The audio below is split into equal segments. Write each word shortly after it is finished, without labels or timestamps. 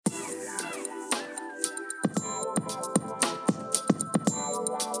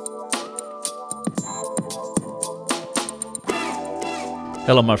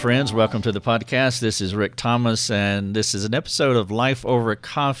Hello, my friends. Welcome to the podcast. This is Rick Thomas, and this is an episode of Life Over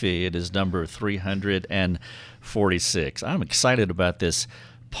Coffee. It is number 346. I'm excited about this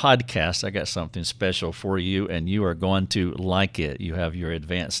podcast. I got something special for you, and you are going to like it. You have your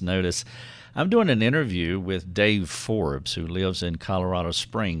advance notice. I'm doing an interview with Dave Forbes, who lives in Colorado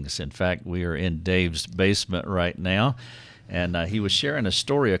Springs. In fact, we are in Dave's basement right now. And he was sharing a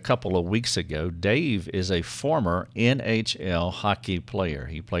story a couple of weeks ago. Dave is a former NHL hockey player.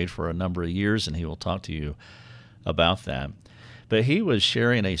 He played for a number of years, and he will talk to you about that. But he was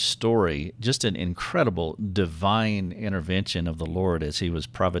sharing a story, just an incredible divine intervention of the Lord as he was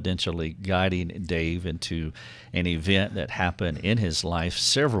providentially guiding Dave into an event that happened in his life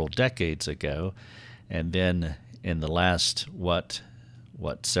several decades ago. And then in the last,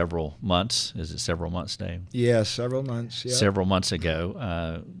 several months? Is it several months, Dave? Yeah, several months. Yeah. Several months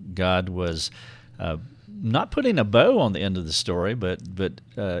ago, God was not putting a bow on the end of the story, but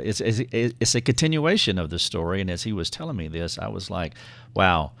it's a continuation of the story. And as he was telling me this, I was like,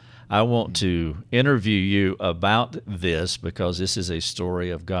 wow, I want to interview you about this because this is a story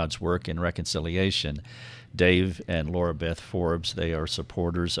of God's work in reconciliation. Dave and Laura Beth Forbes, they are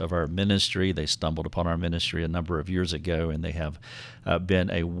supporters of our ministry. They stumbled upon our ministry a number of years ago, and they have been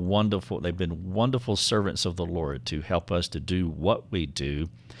wonderful servants of the Lord to help us to do what we do.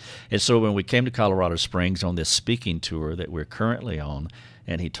 And so when we came to Colorado Springs on this speaking tour that we're currently on,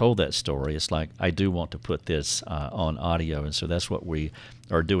 and he told that story, it's like, I do want to put this on audio, and so that's what we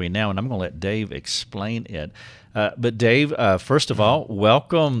are doing now, and I'm going to let Dave explain it. But Dave, first of all,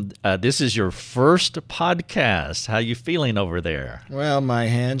 welcome. This is your first podcast. How you feeling over there? Well, my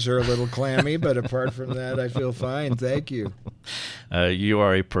hands are a little clammy, but apart from that, I feel fine. Thank you. You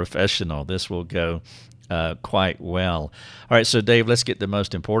are a professional. This will go quite well. All right, so Dave, let's get the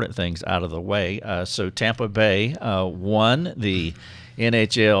most important things out of the way. So Tampa Bay won the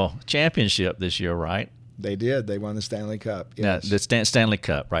NHL championship this year, right? They did. They won the Stanley Cup. Yes. The Stanley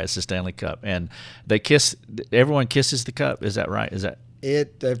Cup, right? It's the Stanley Cup, and they kiss. Everyone kisses the cup. Is that right? Is that?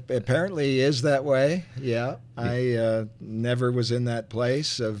 It apparently is that way. Yeah, I never was in that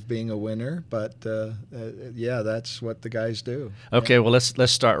place of being a winner, but yeah, that's what the guys do. Okay, well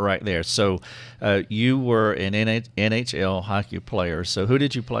let's start right there. So, you were an NHL hockey player. So, who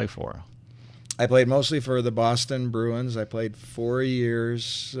did you play for? I played mostly for the Boston Bruins. I played 4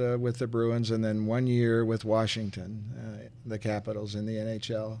 years with the Bruins and then 1 year with Washington, the Capitals in the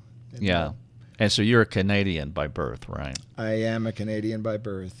NHL. Yeah. And so you're a Canadian by birth, right? I am a Canadian by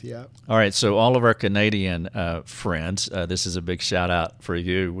birth, yeah. All right, so all of our Canadian friends, this is a big shout out for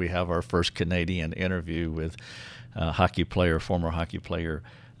you. We have our first Canadian interview with former hockey player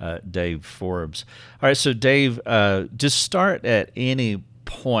Dave Forbes. All right, so Dave, just start at any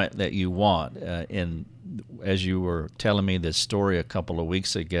point that you want as you were telling me this story a couple of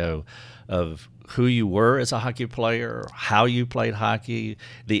weeks ago of who you were as a hockey player, how you played hockey,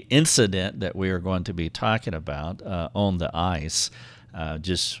 the incident that we are going to be talking about on the ice. I'll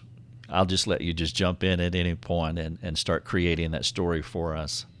just let you just jump in at any point and start creating that story for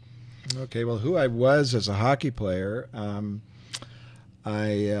us. Okay, well, who I was as a hockey player,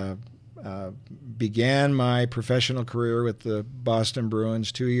 I began my professional career with the Boston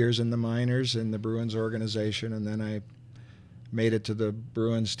Bruins, 2 years in the minors in the Bruins organization, and then I made it to the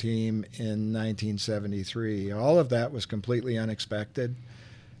Bruins team in 1973. All of that was completely unexpected.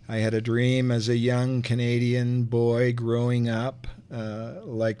 I had a dream as a young Canadian boy growing up,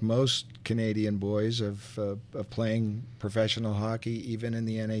 like most Canadian boys, of playing professional hockey, even in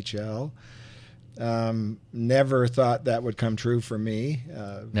the NHL. Never thought that would come true for me.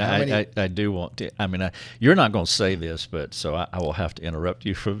 I do want to. I mean, you're not going to say this, but so I will have to interrupt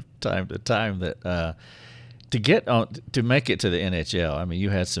you from time to time. That to make it to the NHL, I mean, you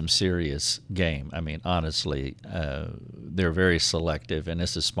had some serious game. I mean, honestly, they're very selective, and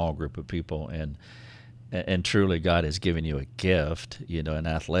it's a small group of people, and truly, God has given you a gift, an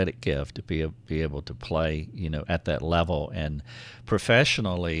athletic gift to be able to play, at that level. And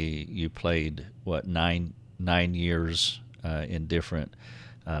professionally, you played nine years in different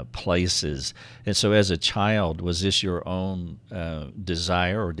places. And so, as a child, was this your own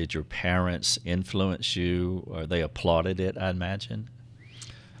desire, or did your parents influence you, or they applauded it? I imagine.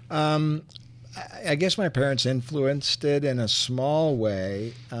 I guess my parents influenced it in a small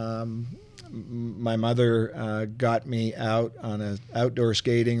way. My mother got me out on an outdoor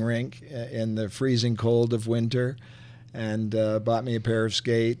skating rink in the freezing cold of winter and bought me a pair of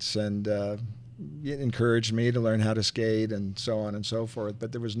skates and encouraged me to learn how to skate and so on and so forth.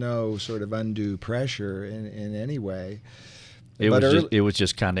 But there was no sort of undue pressure in any way. It was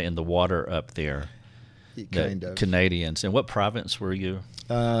just kind of in the water up there. kind of. Canadians. And what province were you?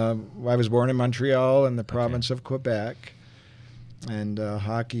 I was born in Montreal in the province of Quebec, and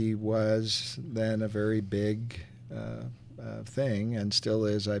hockey was then a very big thing, and still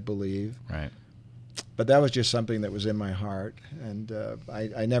is, I believe. Right. But that was just something that was in my heart, and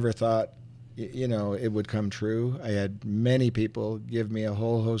I never thought, it would come true. I had many people give me a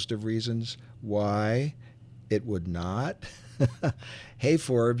whole host of reasons why it would not. Hey,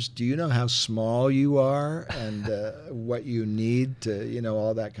 Forbes, do you know how small you are and what you need to,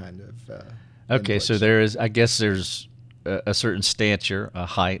 all that kind of Okay, inputs. so there's a certain stature, a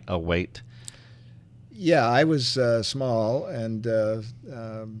height, a weight. Yeah, I was small, and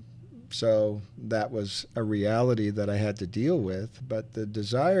so that was a reality that I had to deal with. But the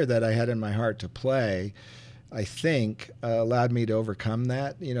desire that I had in my heart to play, I think, allowed me to overcome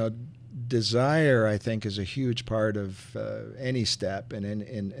that. Desire, I think, is a huge part of any step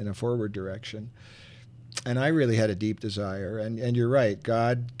in a forward direction. And I really had a deep desire. And you're right,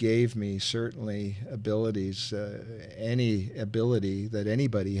 God gave me certainly abilities. Any ability that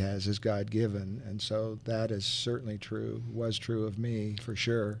anybody has is God-given. And so that is certainly true, was true of me for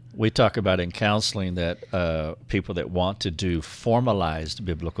sure. We talk about in counseling that people that want to do formalized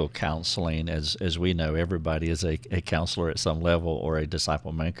biblical counseling, as we know, everybody is a counselor at some level or a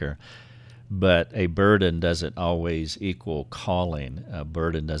disciple maker. But a burden doesn't always equal calling. A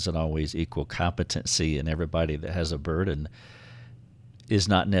burden doesn't always equal competency, and everybody that has a burden is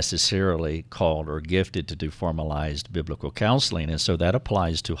not necessarily called or gifted to do formalized biblical counseling. And so that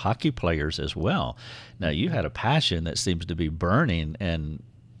applies to hockey players as well. Now, you had a passion that seems to be burning, and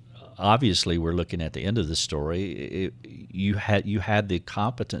obviously we're looking at the end of the story. You had the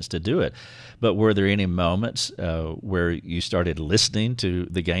competence to do it, but were there any moments where you started listening to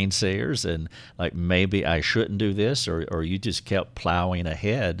the gainsayers and like, maybe I shouldn't do this, or you just kept plowing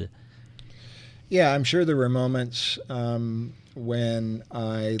ahead? Yeah, I'm sure there were moments when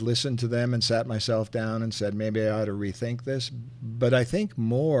I listened to them and sat myself down and said, maybe I ought to rethink this. But I think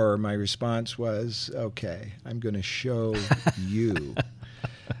more my response was, okay, I'm going to show you.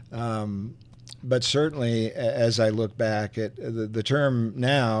 But certainly, as I look back at the term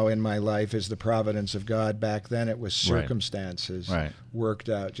now in my life is the providence of God. Back then, it was circumstances worked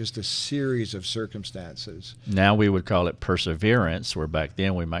out, just a series of circumstances. Now we would call it perseverance, where back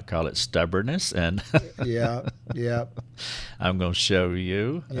then we might call it stubbornness. And yeah. I'm going to show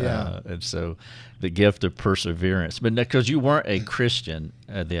you. Yeah. And so the gift of perseverance. But because you weren't a Christian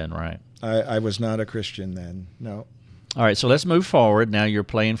then, right? I was not a Christian then, no. All right, so let's move forward. Now you're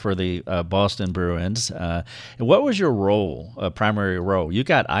playing for the Boston Bruins. And what was your role, primary role? You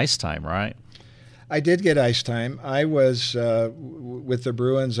got ice time, right? I did get ice time. I was, with the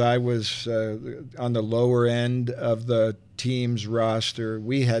Bruins, I was on the lower end of the team's roster.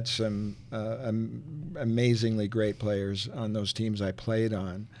 We had some amazingly great players on those teams I played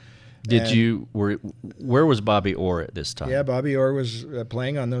on. Where was Bobby Orr at this time? Yeah, Bobby Orr was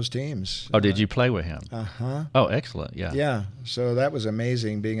playing on those teams. Oh, did you play with him? Uh-huh. Oh, excellent, yeah. Yeah, so that was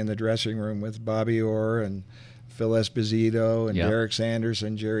amazing, being in the dressing room with Bobby Orr and Phil Esposito and Derek Sanders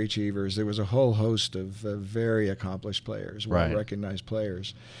and Jerry Cheevers. There was a whole host of very accomplished players, well-recognized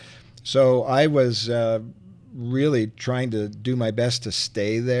players. So I was really trying to do my best to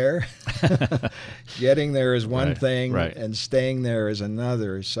stay there. Getting there is one thing, and staying there is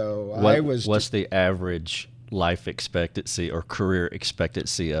another. So what's the average life expectancy or career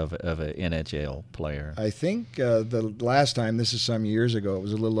expectancy of an NHL player? I think the last time, this is some years ago, it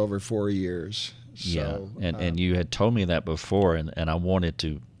was a little over 4 years. So, and you had told me that before, and I wanted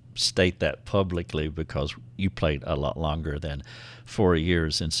to state that publicly because you played a lot longer than 4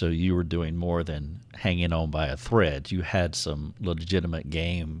 years, and so you were doing more than hanging on by a thread. You had some legitimate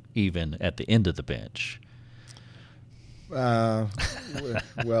game even at the end of the bench. Well,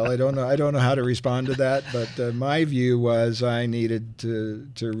 I don't know how to respond to that, but my view was I needed to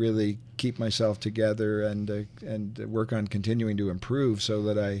really keep myself together and work on continuing to improve so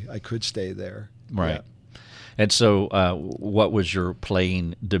that I could stay there. Right. Yeah. And so what was your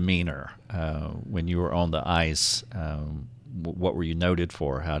playing demeanor when you were on the ice? What were you noted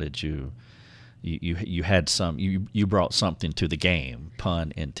for? How did you had you brought something to the game,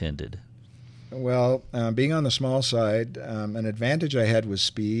 pun intended? Well, being on the small side, an advantage I had was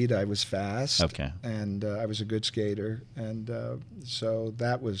speed. I was fast, and I was a good skater, and so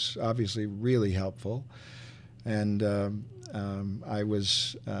that was obviously really helpful. And I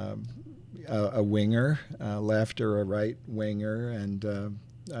was a winger, left or a right winger, and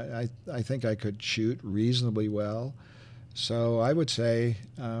I think I could shoot reasonably well. So I would say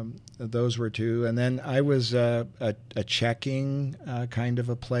those were two. And then I was a checking kind of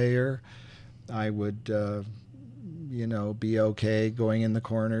a player. I would, be okay going in the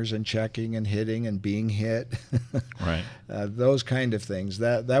corners and checking and hitting and being hit. Right. Those kind of things.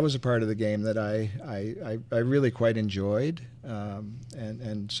 That was a part of the game that I really quite enjoyed,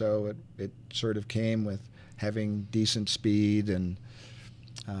 and so it sort of came with having decent speed and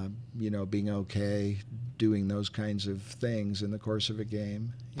being okay doing those kinds of things in the course of a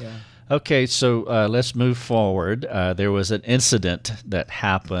game. Yeah. Okay, so let's move forward. There was an incident that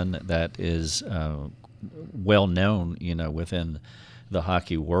happened that is well known, within the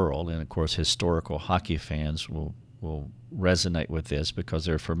hockey world, and of course, historical hockey fans will resonate with this because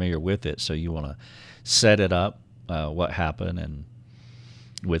they're familiar with it. So you want to set it up, what happened, and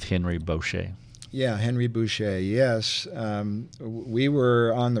with Henry Boucher. Yeah, Henry Boucher, yes. We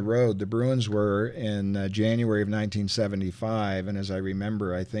were on the road. The Bruins were in January of 1975, and as I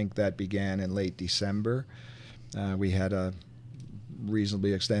remember, I think that began in late December. We had a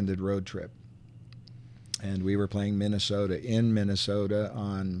reasonably extended road trip, and we were playing Minnesota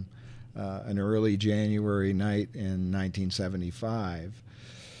on an early January night in 1975.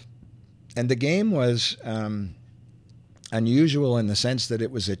 And the game was unusual in the sense that it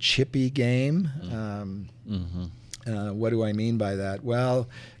was a chippy game. What do I mean by that? Well,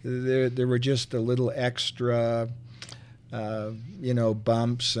 there were just a little extra,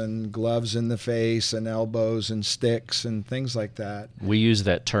 bumps and gloves in the face and elbows and sticks and things like that. We use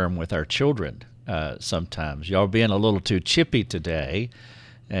that term with our children sometimes. Y'all being a little too chippy today,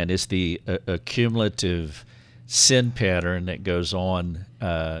 and it's the accumulative sin pattern that goes on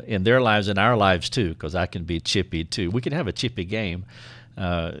in their lives and our lives too, because I can be chippy too. We can have a chippy game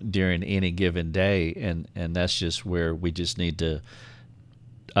during any given day, and that's just where we just need to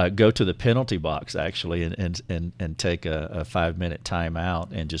go to the penalty box actually and take a 5-minute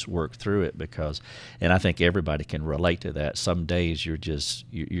timeout and just work through it, and I think everybody can relate to that. Some days you're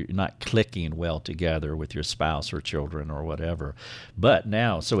not clicking well together with your spouse or children or whatever, but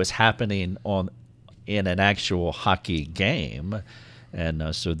now so it's happening in an actual hockey game.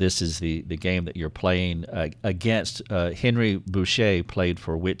 And so this is the game that you're playing against. Henry Boucher played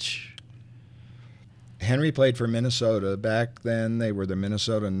for which? Henry played for Minnesota. Back then they were the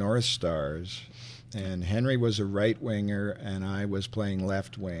Minnesota North Stars. And Henry was a right winger and I was playing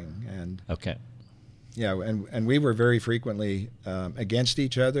left wing. And okay. Yeah, and we were very frequently against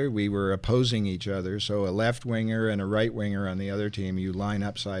each other. We were opposing each other. So a left winger and a right winger on the other team, you line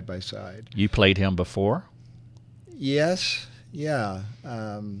up side by side. You played him before? Yes, yeah.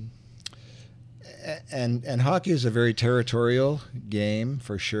 And hockey is a very territorial game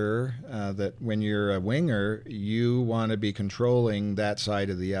for sure. That when you're a winger, you want to be controlling that side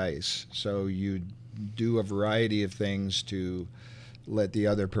of the ice. So you do a variety of things to let the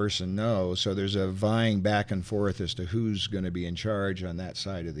other person know. So there's a vying back and forth as to who's going to be in charge on that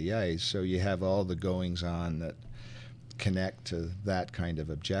side of the ice. So you have all the goings on that connect to that kind of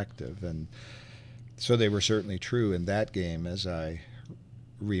objective. And so they were certainly true in that game, as I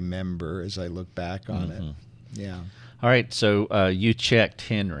remember, as I look back on it. Yeah. All right, so you checked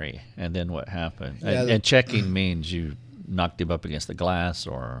Henry, and then what happened? Yeah, and checking means you knocked him up against the glass,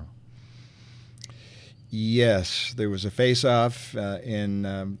 or? Yes, there was a face-off in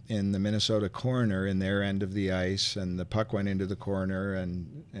the Minnesota corner in their end of the ice, and the puck went into the corner,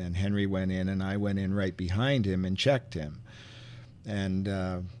 and Henry went in, and I went in right behind him and checked him, and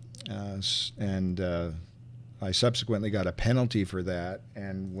I subsequently got a penalty for that.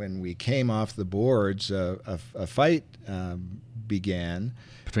 And when we came off the boards, a fight began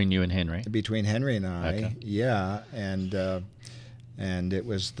between you and Henry. Between Henry and I, okay. Yeah, and it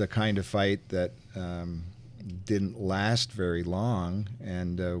was the kind of fight that didn't last very long.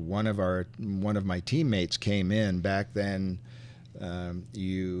 And one of my teammates came in. Back then,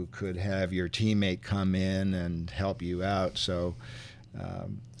 you could have your teammate come in and help you out. So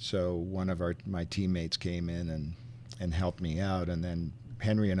one of my teammates came in and helped me out. And then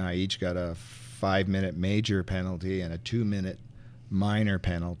Henry and I each got a 5-minute major penalty and a 2-minute minor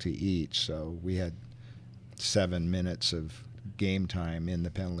penalty each. So we had 7 minutes of game time in the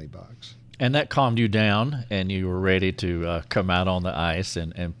penalty box. And that calmed you down, and you were ready to come out on the ice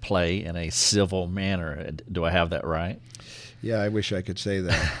and play in a civil manner. Do I have that right? Yeah, I wish I could say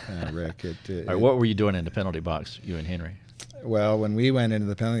that, Rick. All right, what were you doing in the penalty box, you and Henry? Well, when we went into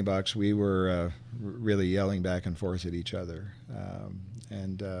the penalty box, we were really yelling back and forth at each other.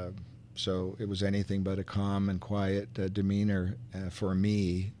 So it was anything but a calm and quiet demeanor for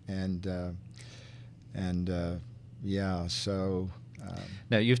me. Yeah, so...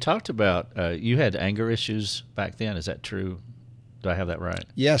 Now, you've talked about you had anger issues back then. Is that true? Do I have that right?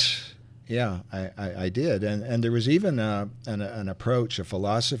 Yes. Yeah, I did, and there was even an approach, a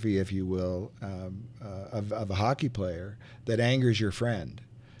philosophy, if you will, of a hockey player that angers your friend.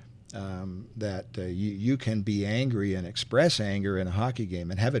 That you can be angry and express anger in a hockey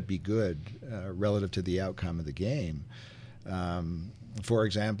game and have it be good relative to the outcome of the game. For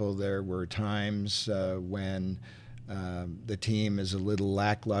example, there were times when the team is a little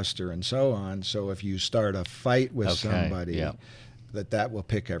lackluster and so on. So if you start a fight with somebody, yeah, that will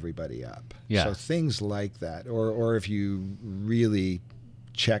pick everybody up. Yeah. So things like that, or if you really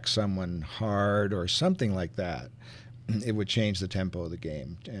check someone hard or something like that, it would change the tempo of the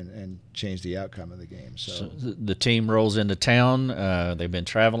game and change the outcome of the game. So the team rolls into town. They've been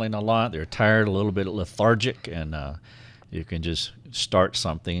traveling a lot. They're tired, a little bit lethargic, and you can just start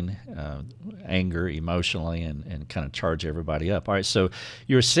something, anger emotionally, and kind of charge everybody up. All right, so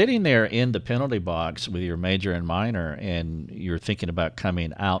you're sitting there in the penalty box with your major and minor, and you're thinking about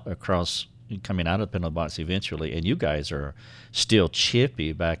coming out of the penalty box eventually, and you guys are still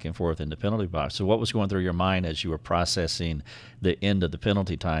chippy back and forth in the penalty box. So what was going through your mind as you were processing the end of the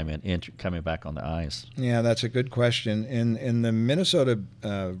penalty time and coming back on the ice? Yeah, that's a good question. In the Minnesota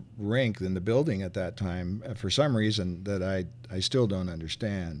rink, in the building at that time, for some reason that I still don't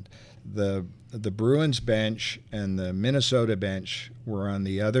understand, the Bruins bench and the Minnesota bench were on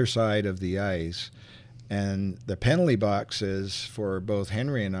the other side of the ice, and the penalty boxes for both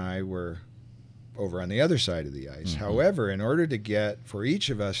Henry and I were over on the other side of the ice. Mm-hmm. However, in order for each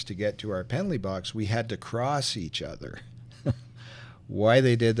of us to get to our penalty box, we had to cross each other. Why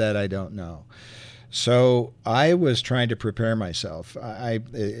they did that, I don't know. So I was trying to prepare myself.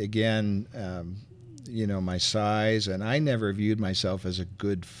 Again, my size, and I never viewed myself as a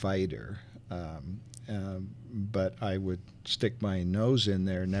good fighter, but I would stick my nose in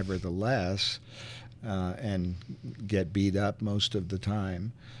there nevertheless and get beat up most of the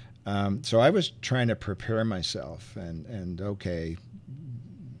time. So I was trying to prepare myself, and okay,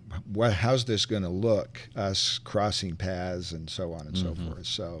 how's this going to look? Us crossing paths and so on and so forth.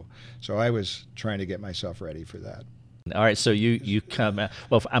 So I was trying to get myself ready for that. All right, so you come out.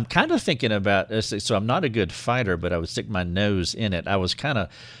 Well, I'm kind of thinking about this. So I'm not a good fighter, but I would stick my nose in it. I was kind of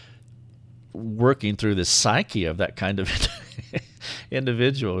working through the psyche of that kind of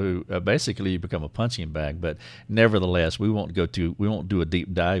individual who basically you become a punching bag. But nevertheless, we won't do a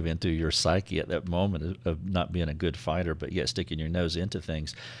deep dive into your psyche at that moment of not being a good fighter, but yet sticking your nose into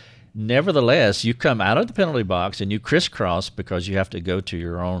things. Nevertheless, you come out of the penalty box and you crisscross because you have to go to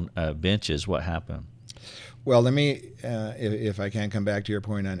your own benches. What happened? Well, let me, if I can come back to your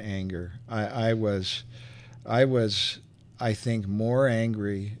point on anger. I was, I think, more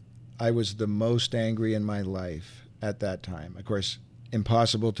angry. I was the most angry in my life at that time. Of course,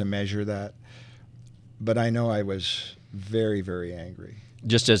 impossible to measure that, but I know I was very, very angry.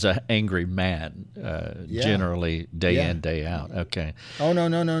 Just as an angry man, generally day in, day out. Okay. Oh, no.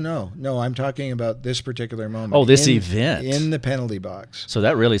 No, I'm talking about this particular moment. Oh, this event. In the penalty box. So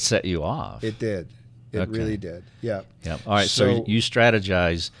that really set you off. It did. It really did. Yeah. Yeah. All right. So you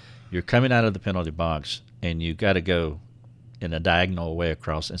strategize. You're coming out of the penalty box, and you got to go in a diagonal way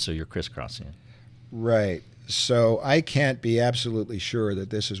across, and so you're crisscrossing. Right. So I can't be absolutely sure that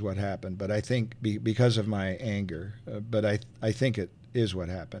this is what happened, but I think because of my anger, but I think it is what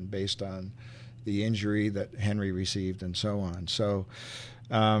happened based on the injury that Henry received and so on. So,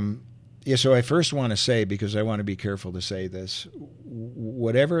 so I first want to say, because I want to be careful to say this,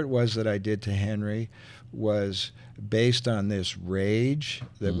 whatever it was that I did to Henry was based on this rage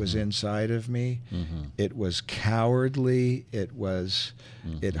that was inside of me. It was cowardly. It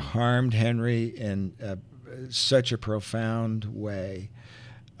harmed Henry in such a profound way.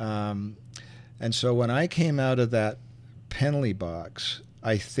 And so when I came out of that penalty box,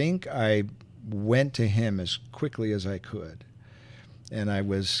 I think I went to him as quickly as I could. And I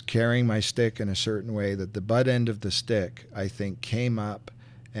was carrying my stick in a certain way that the butt end of the stick, I think, came up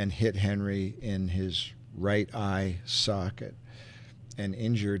and hit Henry in his right eye socket and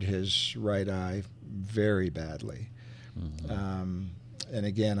injured his right eye very badly. And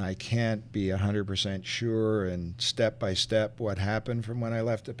again, I can't be 100% sure and step by step what happened from when I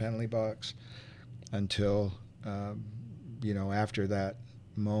left the penalty box until, after that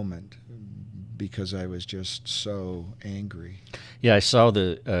moment, because I was just so angry. Yeah, I saw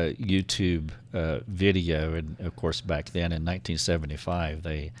the YouTube video, and of course back then in 1975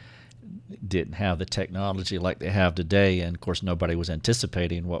 they didn't have the technology like they have today, and of course nobody was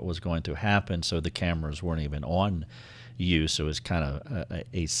anticipating what was going to happen, so the cameras weren't even on you, so it was kind of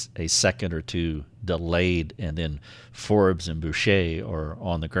a second or two delayed, and then Forbes and Boucher are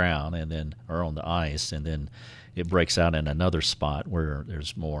on the ground and then are on the ice, and then it breaks out in another spot where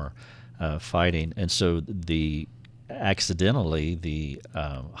there's more fighting. And so accidentally the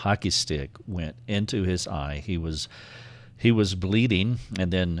hockey stick went into his eye. He was bleeding,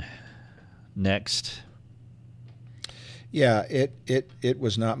 and then next. Yeah, it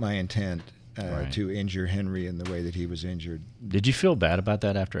was not my intent Right. to injure Henry in the way that he was injured. Did you feel bad about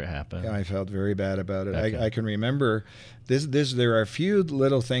that after it happened? I felt very bad about it. Okay. I can remember this. There are a few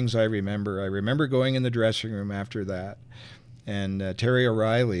little things I remember. I remember going in the dressing room after that, and Terry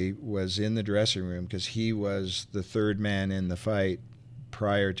O'Reilly was in the dressing room because he was the third man in the fight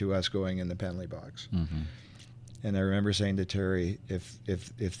prior to us going in the penalty box. Mm-hmm. And I remember saying to Terry,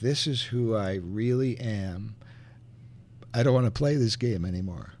 if this is who I really am, I don't want to play this game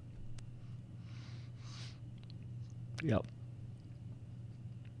anymore. Yep.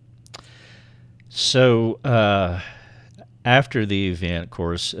 So after the event, of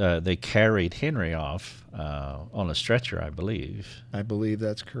course, they carried Henry off on a stretcher, I believe. I believe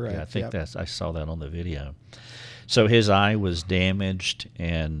that's correct. Yeah, I think Yep. I saw that on the video. So his eye was damaged,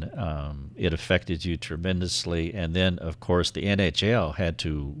 and it affected you tremendously. And then, of course, the NHL had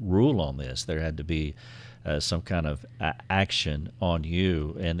to rule on this. There had to be some kind of action on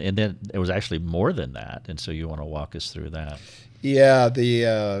you, and then it was actually more than that. And so you want to walk us through that? Yeah,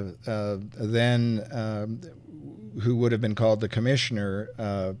 who would have been called the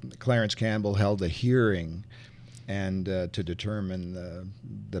commissioner, Clarence Campbell, held a hearing and to determine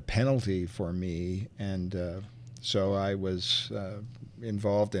the penalty for me, and so I was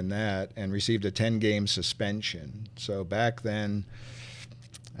involved in that and received a 10-game suspension. So back then,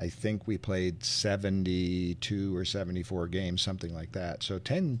 I think we played 72 or 74 games, something like that. So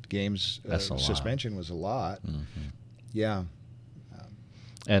 10 games suspension was a lot. Mm-hmm. Yeah.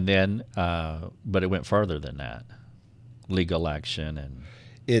 And then, but it went further than that. Legal action and.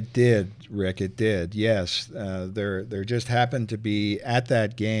 It did, Rick. It did. Yes, there just happened to be at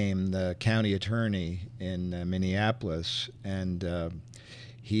that game the county attorney in Minneapolis, and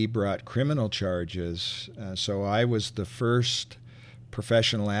he brought criminal charges. So I was the first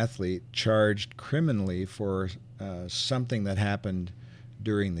professional athlete charged criminally for something that happened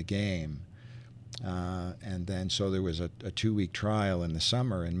during the game. And then so there was a 2-week trial in the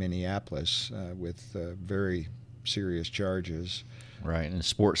summer in Minneapolis with very serious charges. Right, and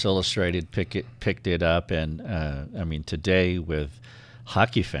Sports Illustrated picked it up, and I mean, today with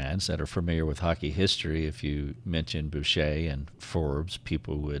hockey fans that are familiar with hockey history, if you mention Boucher and Forbes,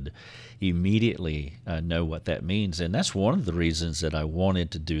 people would immediately know what that means. And that's one of the reasons that I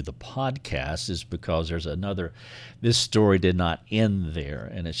wanted to do the podcast, is because there's this story did not end there,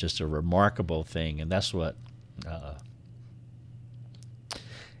 and it's just a remarkable thing, and that's what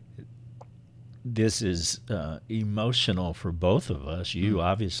this is emotional for both of us. You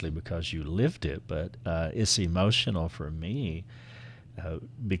obviously because you lived it, but it's emotional for me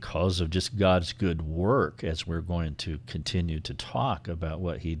because of just God's good work, as we're going to continue to talk about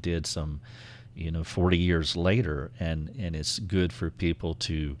what He did 40 years later, and it's good for people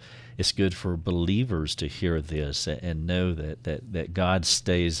it's good for believers to hear this and know that God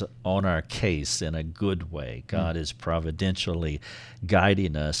stays on our case in a good way. God is providentially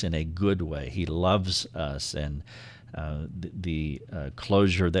guiding us in a good way. He loves us, and the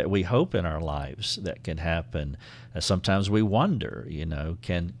closure that we hope in our lives that can happen. Sometimes we wonder,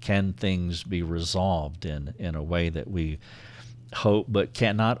 can things be resolved in a way that we hope but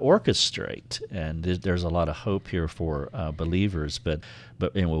cannot orchestrate? And there's a lot of hope here for believers, but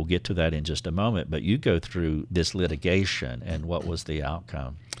and we'll get to that in just a moment. But you go through this litigation, and what was the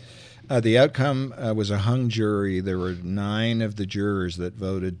outcome? The outcome was a hung jury. There were 9 of the jurors that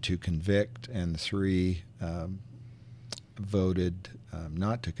voted to convict, and 3 voted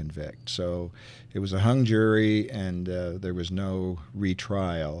not to convict. So it was a hung jury, and there was no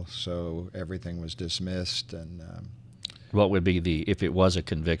retrial. So everything was dismissed. And what would be if it was a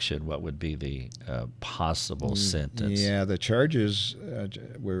conviction, what would be the possible sentence? Yeah, the charges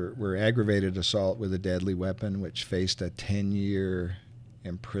were aggravated assault with a deadly weapon, which faced a 10-year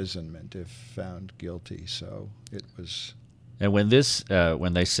imprisonment if found guilty. So it was. And when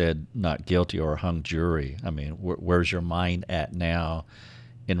they said not guilty or hung jury, I mean, where's your mind at now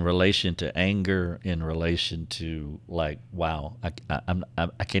in relation to anger, in relation to wow, I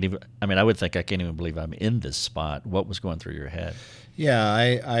can't even. I mean, I would think I can't even believe I'm in this spot. What was going through your head? Yeah,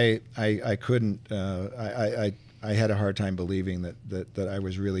 I couldn't. I had a hard time believing that I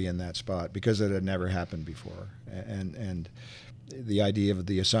was really in that spot because it had never happened before, and the idea of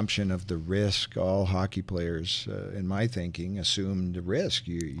the assumption of the risk. All hockey players, in my thinking, assume the risk.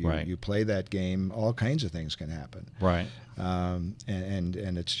 You play that game, all kinds of things can happen. Right. And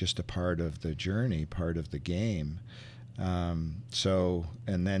it's just a part of the journey, part of the game. So,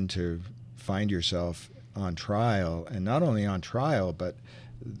 and then to find yourself on trial, and not only on trial, but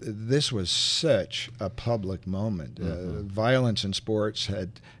this was such a public moment. Violence in sports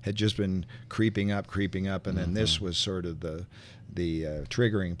had just been creeping up, and then this was sort of the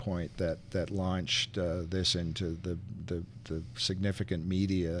triggering point that launched this into the significant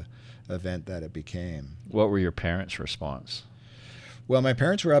media event that it became. What were your parents' response? Well, my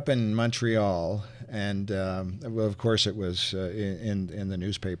parents were up in Montreal, and well, of course it was in the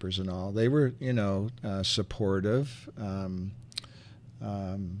newspapers and all. They were, supportive.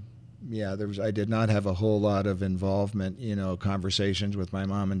 I did not have a whole lot of involvement, conversations with my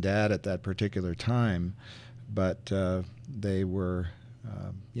mom and dad at that particular time, but they were,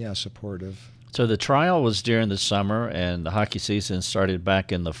 supportive. So the trial was during the summer, and the hockey season started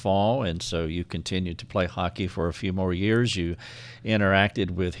back in the fall, and so you continued to play hockey for a few more years. You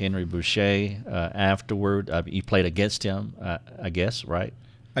interacted with Henry Boucher afterward. You played against him, I guess, right?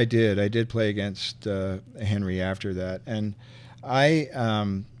 I did play against Henry after that, and I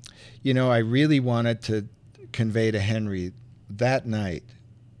really wanted to convey to Henry that night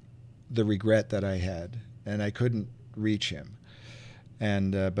the regret that I had, and I couldn't reach him.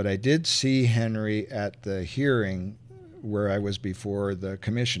 And but I did see Henry at the hearing where I was before the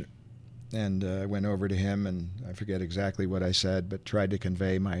commissioner, and I went over to him, and I forget exactly what I said, but tried to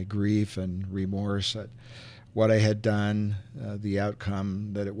convey my grief and remorse at what I had done, the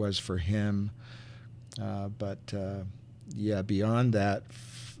outcome that it was for him. Beyond that,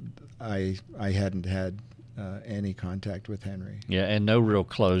 I hadn't had any contact with Henry. Yeah, and no real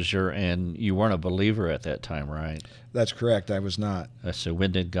closure, and you weren't a believer at that time, right? That's correct. I was not. So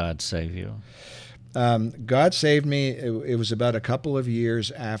when did God save you? God saved me. It was about a couple of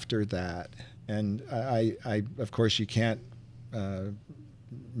years after that, and I of course, you can't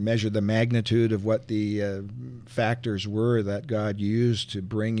measure the magnitude of what the factors were that God used to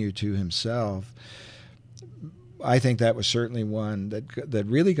bring you to Himself. I think that was certainly one that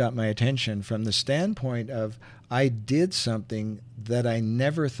really got my attention from the standpoint of I did something that I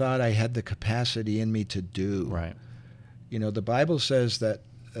never thought I had the capacity in me to do. Right. The Bible says that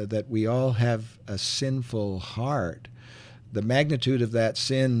we all have a sinful heart. The magnitude of that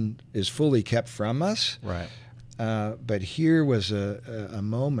sin is fully kept from us. Right. But here was a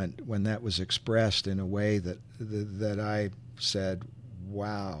moment when that was expressed in a way that I said,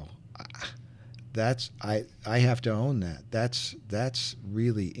 "Wow." I have to own that. That's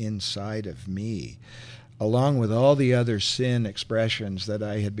really inside of me, along with all the other sin expressions that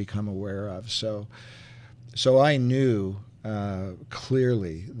I had become aware of. So I knew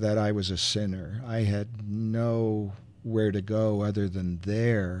clearly that I was a sinner. I had nowhere to go other than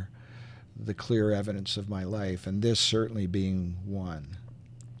the clear evidence of my life, and this certainly being one.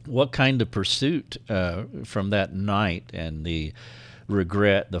 What kind of pursuit from that night and the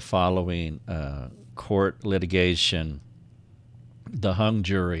regret, the following court litigation, the hung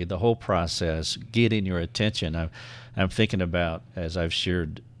jury, the whole process, getting your attention? I'm thinking about, as I've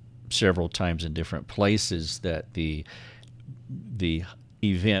shared several times in different places, that the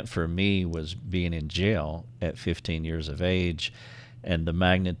event for me was being in jail at 15 years of age, and the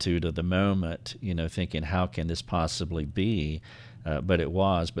magnitude of the moment, thinking, how can this possibly be? But it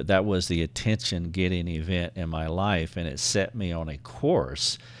was. But that was the attention-getting event in my life, and it set me on a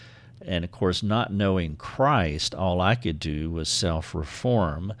course. And, of course, not knowing Christ, all I could do was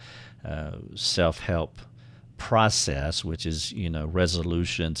self-reform, self-help process, which is,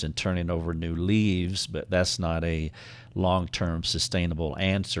 resolutions and turning over new leaves, but that's not a long-term sustainable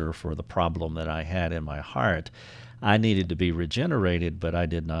answer for the problem that I had in my heart. I needed to be regenerated, but I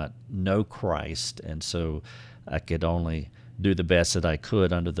did not know Christ, and so I could only do the best that I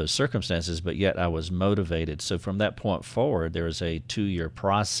could under those circumstances, but yet I was motivated. So from that point forward, there was a 2-year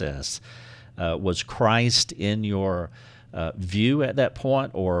process. Was Christ in your view at that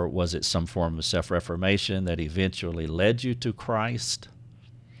point, or was it some form of self-reformation that eventually led you to Christ?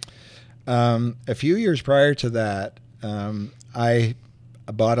 A few years prior to that, I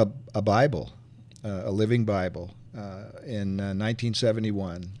bought a Bible, a Living Bible, in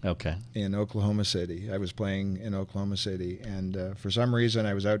 1971. Okay. In Oklahoma City. I was playing in Oklahoma City, and for some reason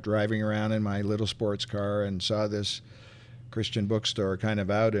I was out driving around in my little sports car and saw this Christian bookstore kind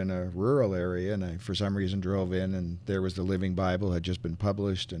of out in a rural area, and I for some reason drove in, and there was the Living Bible, had just been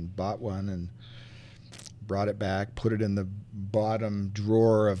published, and bought one and brought it back, put it in the bottom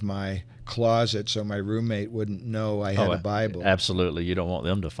drawer of my closet so my roommate wouldn't know I had a Bible. Absolutely. You don't want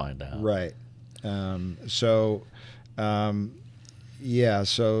them to find out. Right. Yeah,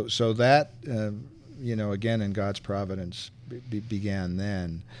 so that, again, in God's providence began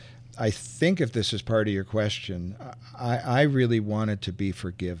then. I think if this is part of your question, I really wanted to be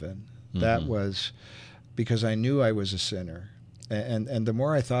forgiven. Mm-hmm. That was because I knew I was a sinner. And the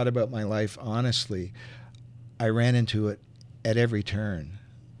more I thought about my life honestly, I ran into it at every turn,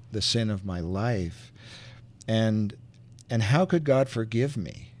 the sin of my life. And how could God forgive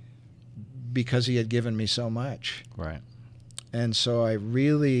me? Because he had given me so much. Right. And so I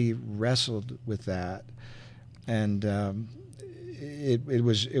really wrestled with that. And it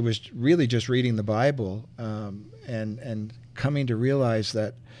was really just reading the Bible and coming to realize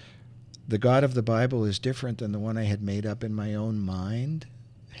that the God of the Bible is different than the one I had made up in my own mind.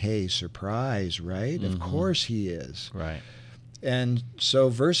 Hey, surprise, right? Mm-hmm. Of course he is. Right. And so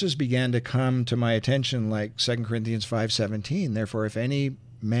verses began to come to my attention like 2 Corinthians 5:17. Therefore, if any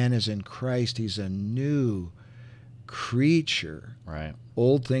man is in Christ, he's a new creature. Right.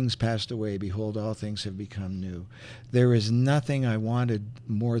 Old things passed away. Behold, all things have become new. There is nothing I wanted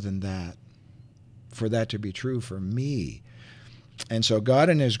more than that, for that to be true for me. And so God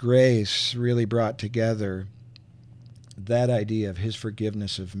in his grace really brought together that idea of his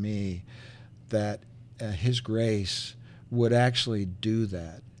forgiveness of me, that his grace would actually do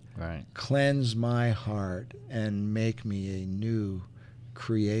that. Right. Cleanse my heart and make me a new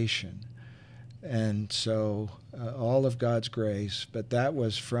creation. And so all of God's grace, but that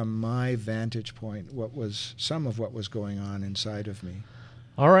was from my vantage point, some of what was going on inside of me.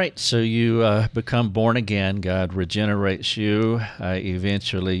 All right, so you become born again. God regenerates you.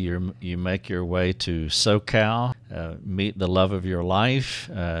 Eventually, you make your way to SoCal, meet the love of your life.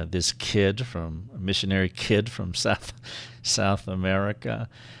 This missionary kid from South America.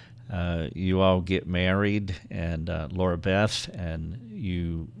 You all get married, and Laura Beth, and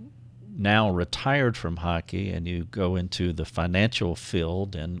you now retired from hockey, and you go into the financial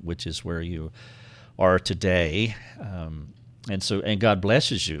field, which is where you are today. And God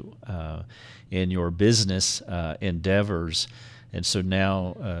blesses you in your business endeavors. And so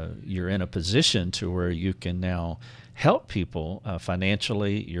now you're in a position to where you can now help people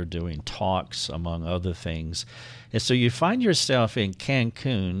financially. You're doing talks, among other things. And so you find yourself in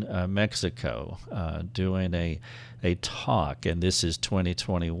Cancun, Mexico, doing a talk, and this is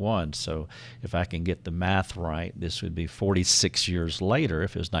 2021. So if I can get the math right, this would be 46 years later,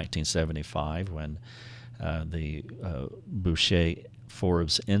 if it was 1975 when the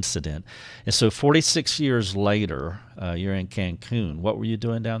Boucher-Forbes incident. And so 46 years later, you're in Cancun. What were you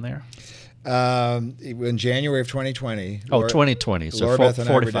doing down there? In January of 2020. 2020. So Laura Beth and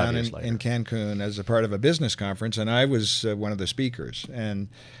I were 45 down years in later. Cancun as a part of a business conference, and I was one of the speakers. And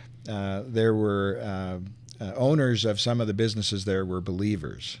there were owners of some of the businesses there were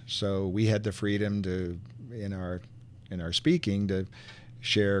believers. So we had the freedom to, in our speaking, to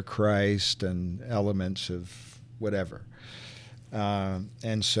share Christ and elements of whatever.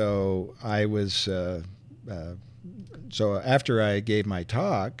 And so I was, so after I gave my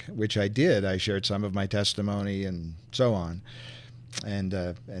talk, which I did, I shared some of my testimony and so on, and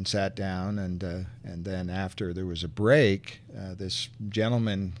sat down, and then after there was a break, this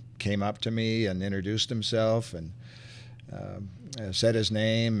gentleman came up to me and introduced himself and said his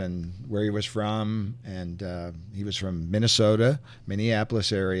name and where he was from, and he was from Minnesota,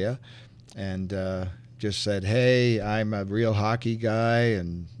 Minneapolis area, and just said, hey, I'm a real hockey guy,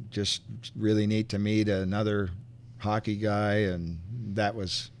 and just really neat to meet another hockey guy, and that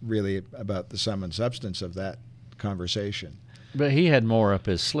was really about the sum and substance of that conversation. But he had more up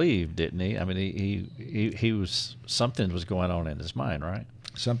his sleeve, didn't he? I mean, he was, something was going on in his mind, right?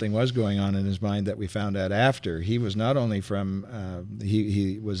 Something was going on in his mind that we found out after. He was not only from,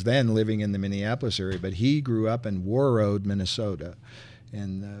 he was then living in the Minneapolis area, but he grew up in Warroad, Minnesota,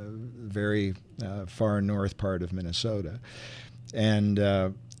 in the very far north part of Minnesota. And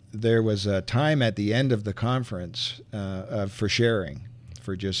there was a time at the end of the conference for sharing,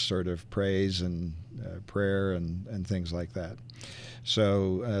 for just sort of praise and prayer and things like that.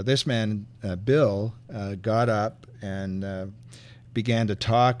 So this man, Bill, got up and began to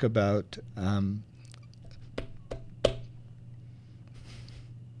talk about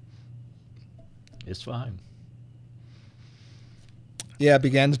it's fine. Yeah,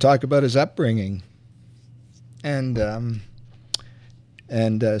 began to talk about his upbringing, and so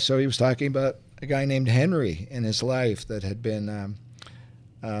he was talking about a guy named Henry in his life that had been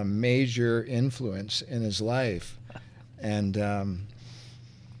a major influence in his life, and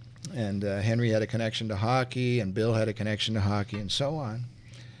And Henry had a connection to hockey, and Bill had a connection to hockey, and so on.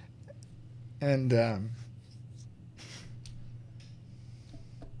 And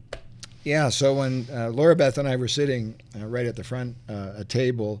yeah, so when Laura Beth and I were sitting right at the front, a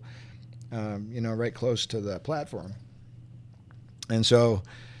table, right close to the platform. And so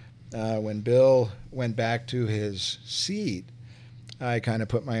when Bill went back to his seat, I kind of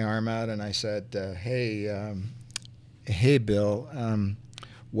put my arm out and I said, hey, Bill,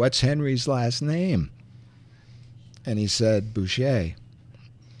 what's Henry's last name? And he said, Boucher.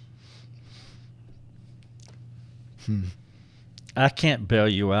 I can't bail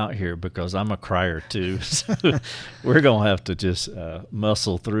you out here because I'm a crier too. So we're going to have to just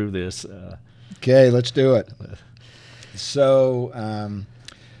muscle through this. Okay, let's do it. So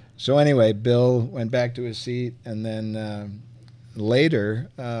anyway, Bill went back to his seat, and then later,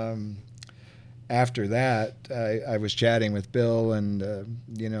 after that, I was chatting with Bill, and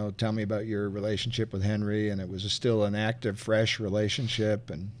tell me about your relationship with Henry, and it was still an active, fresh relationship,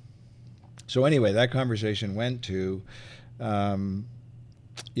 and so anyway, that conversation went to, do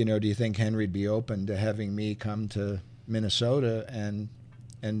you think Henry'd be open to having me come to Minnesota and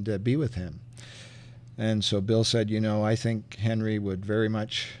be with him? And so Bill said, I think Henry would very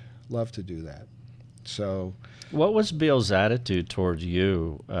much love to do that. So, what was Bill's attitude towards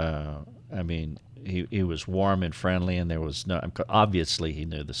you? I mean, he was warm and friendly, and there was no. Obviously, he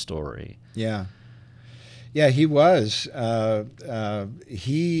knew the story. Yeah, he was.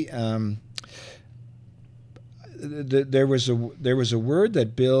 There was a word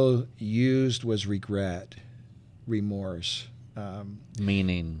that Bill used was regret, remorse,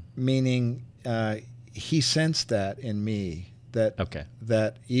 meaning he sensed that in me,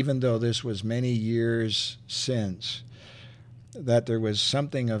 that even though this was many years since, that there was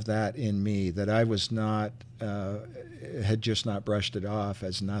something of that in me, that I was not had just not brushed it off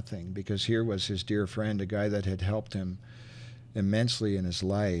as nothing, because here was his dear friend, a guy that had helped him immensely in his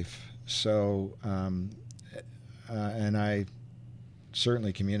life. So and I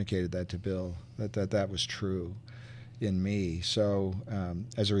certainly communicated that to Bill, that was true in me. So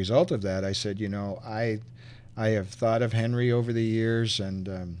as a result of that, I said, I have thought of Henry over the years,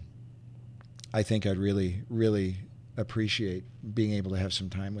 and I think I'd really, really appreciate being able to have some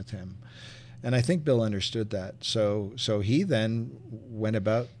time with him. And I think Bill understood that. So he then went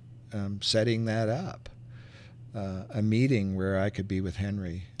about setting that up, a meeting where I could be with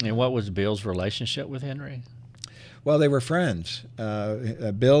Henry. And what was Bill's relationship with Henry? Well, they were friends.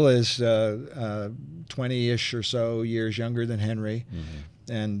 Bill is 20-ish or so years younger than Henry. Mm-hmm.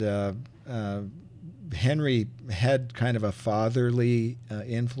 And Henry had kind of a fatherly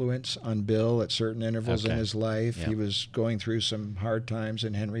influence on Bill at certain intervals in his life. Yeah. He was going through some hard times,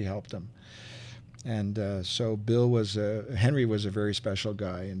 and Henry helped him. And so Henry was a very special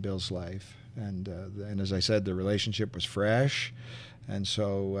guy in Bill's life. And as I said, the relationship was fresh. And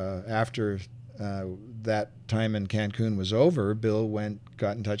so after that time in Cancun was over, Bill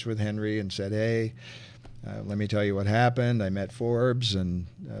got in touch with Henry and said, hey, let me tell you what happened. I met Forbes, and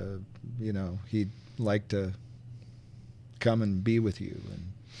he'd like to come and be with you.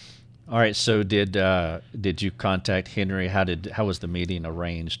 And all right. So did you contact Henry? How was the meeting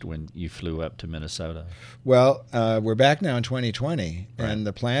arranged when you flew up to Minnesota? Well, we're back now in 2020, right. And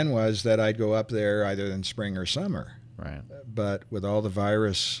the plan was that I'd go up there either in spring or summer. Right. But with all the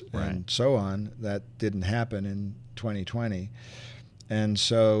virus and so on, that didn't happen in 2020. And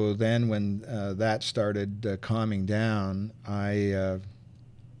so then when that started calming down, I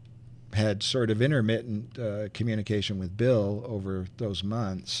had sort of intermittent communication with Bill over those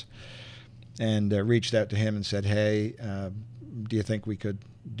months, and reached out to him and said, hey, do you think we could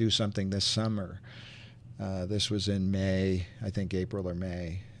do something this summer? This was in May, I think April or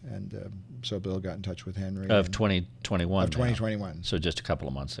May. And so Bill got in touch with Henry. Of 2021. Of 2021. So just a couple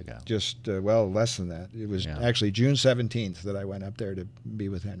of months ago. Just, less than that. It was actually June 17th that I went up there to be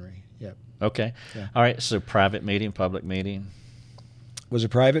with Henry. Yep. Okay. Yeah. All right. So private meeting, public meeting? It was a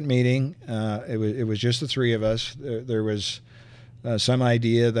private meeting. It was just the three of us. There was some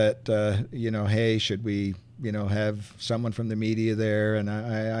idea that, hey, should we, have someone from the media there? And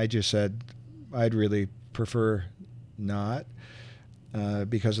I just said I'd really prefer not.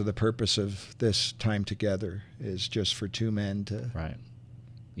 Because of the purpose of this time together is just for two men to... Right.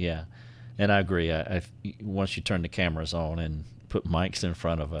 Yeah. And I agree. Once you turn the cameras on and put mics in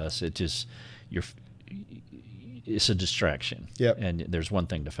front of us, it's a distraction. Yep. And there's one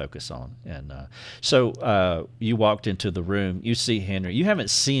thing to focus on. And so you walked into the room. You see Henry. You haven't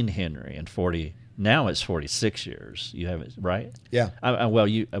seen Henry in 40... Now it's 46 years. You haven't, right? Yeah. Well,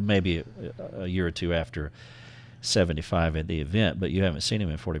 you maybe a year or two after 75 at the event, but you haven't seen him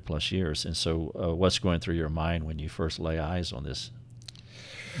in 40 plus years. And so what's going through your mind when you first lay eyes on this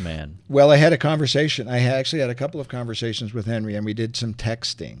man? Well, I had a conversation. I actually had a couple of conversations with Henry, and we did some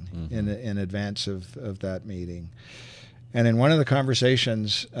texting in advance of that meeting. And in one of the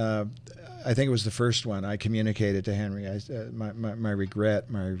conversations, I think it was the first one, I communicated to Henry my regret,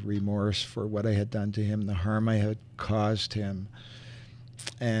 my remorse for what I had done to him, the harm I had caused him.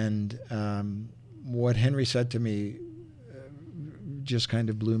 And what Henry said to me just kind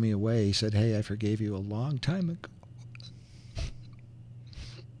of blew me away. He said, "Hey, I forgave you a long time ago."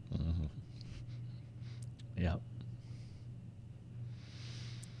 Mm-hmm. Yeah.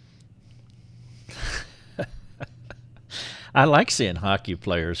 I like seeing hockey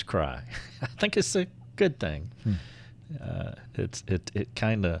players cry. I think it's a good thing. It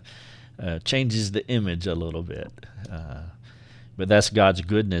kind of changes the image a little bit. But that's God's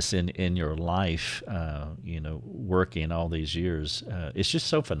goodness in your life, working all these years. It's just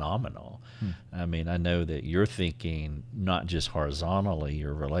so phenomenal. I mean, I know that you're thinking not just horizontally,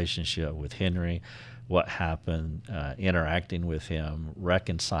 your relationship with Henry, what happened, interacting with him,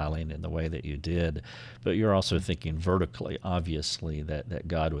 reconciling in the way that you did, but you're also thinking vertically, obviously, that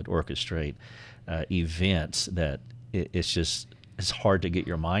God would orchestrate events that it's hard to get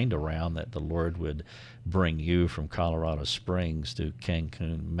your mind around, that the Lord would bring you from Colorado Springs to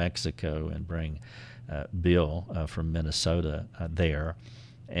Cancun, Mexico, and bring Bill from Minnesota there,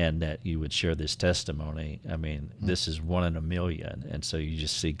 and that you would share this testimony. I mean, this is 1 in a million, and so you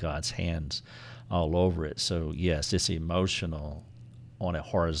just see God's hands all over it. So yes, it's emotional on a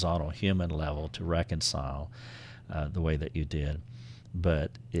horizontal human level to reconcile the way that you did,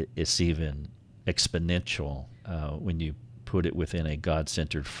 but it's even exponential when you put it within a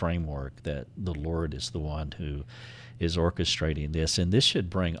God-centered framework, that the Lord is the one who is orchestrating this. And this should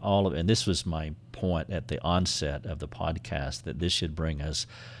bring and this was my point at the onset of the podcast, that this should bring us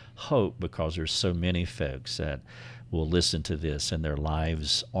hope, because there's so many folks that will listen to this and their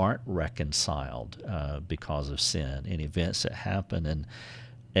lives aren't reconciled because of sin and events that happen.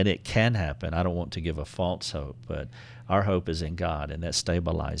 And it can happen. I don't want to give a false hope, but our hope is in God, and that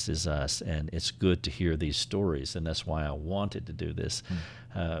stabilizes us. And it's good to hear these stories, and that's why I wanted to do this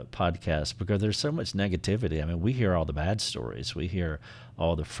podcast, because there's so much negativity. I mean, we hear all the bad stories. We hear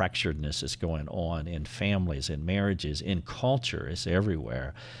all the fracturedness that's going on in families, in marriages, in culture. It's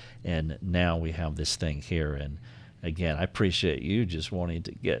everywhere. And now we have this thing here. And again, I appreciate you just wanting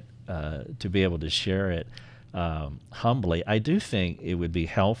to get to be able to share it humbly. I do think it would be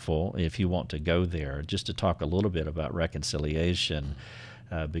helpful, if you want to go there, just to talk a little bit about reconciliation,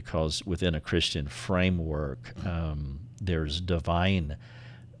 because within a Christian framework, there's divine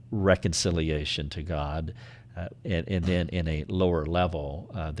reconciliation to God, and then in a lower level,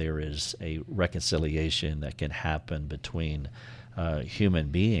 there is a reconciliation that can happen between human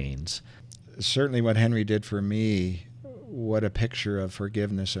beings. Certainly what Henry did for me, what a picture of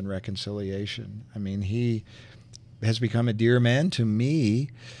forgiveness and reconciliation. I mean, he has become a dear man to me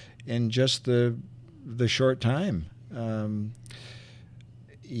in just the short time.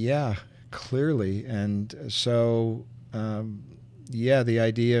 Yeah, clearly. And so, the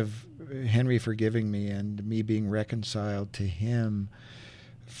idea of Henry forgiving me and me being reconciled to him,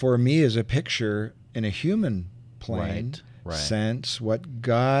 for me, is a picture in a human plane sense, what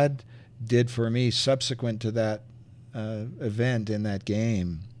God did for me subsequent to that event in that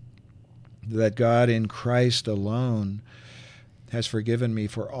game, that God in Christ alone has forgiven me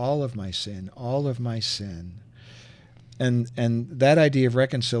for all of my sin. And that idea of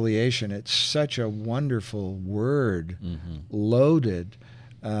reconciliation, it's such a wonderful word, loaded,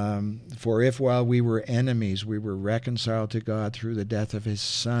 for if while we were enemies, we were reconciled to God through the death of his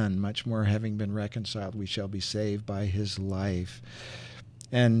Son, much more having been reconciled, we shall be saved by his life.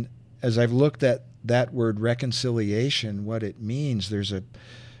 And as I've looked at that word reconciliation, what it means, there's an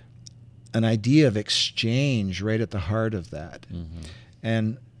idea of exchange right at the heart of that.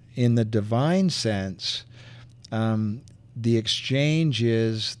 And in the divine sense, the exchange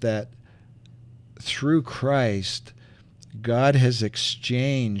is that through Christ, God has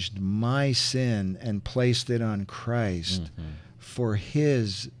exchanged my sin and placed it on Christ for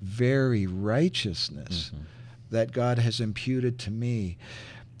his very righteousness that God has imputed to me.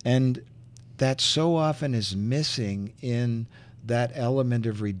 And that so often is missing in that element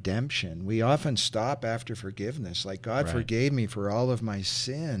of redemption. We often stop after forgiveness, like God forgave me for all of my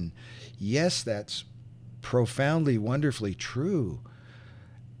sin. Yes, that's profoundly, wonderfully true.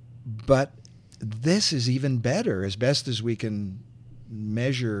 But this is even better, as best as we can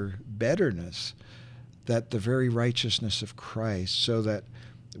measure betterness, that the very righteousness of Christ, so that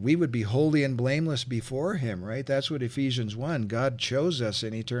we would be holy and blameless before him, right? That's what Ephesians 1, God chose us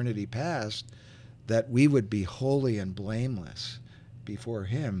in eternity past that we would be holy and blameless before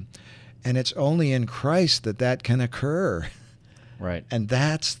him. And it's only in Christ that that can occur. Right. And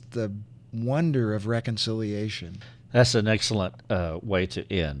that's the wonder of reconciliation. That's an excellent way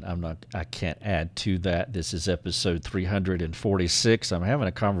to end. I can't add to that. This is episode 346. I'm having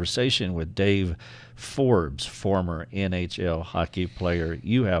a conversation with Dave Forbes, former NHL hockey player.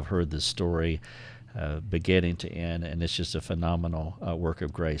 You have heard the story beginning to end, and it's just a phenomenal work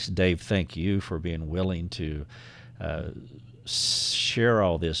of grace. Dave, thank you for being willing to share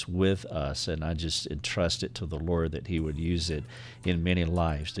all this with us, and I just entrust it to the Lord that he would use it in many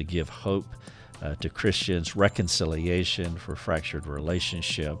lives to give hope to Christians, reconciliation for fractured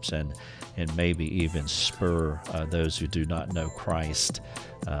relationships, and maybe even spur those who do not know Christ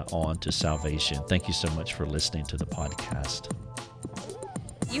on to salvation. Thank you so much for listening to the podcast.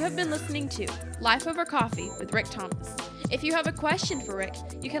 You have been listening to Life Over Coffee with Rick Thomas. If you have a question for Rick,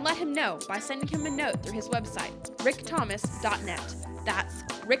 you can let him know by sending him a note through his website, rickthomas.net. That's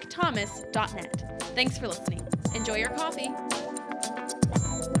rickthomas.net. Thanks for listening. Enjoy your coffee.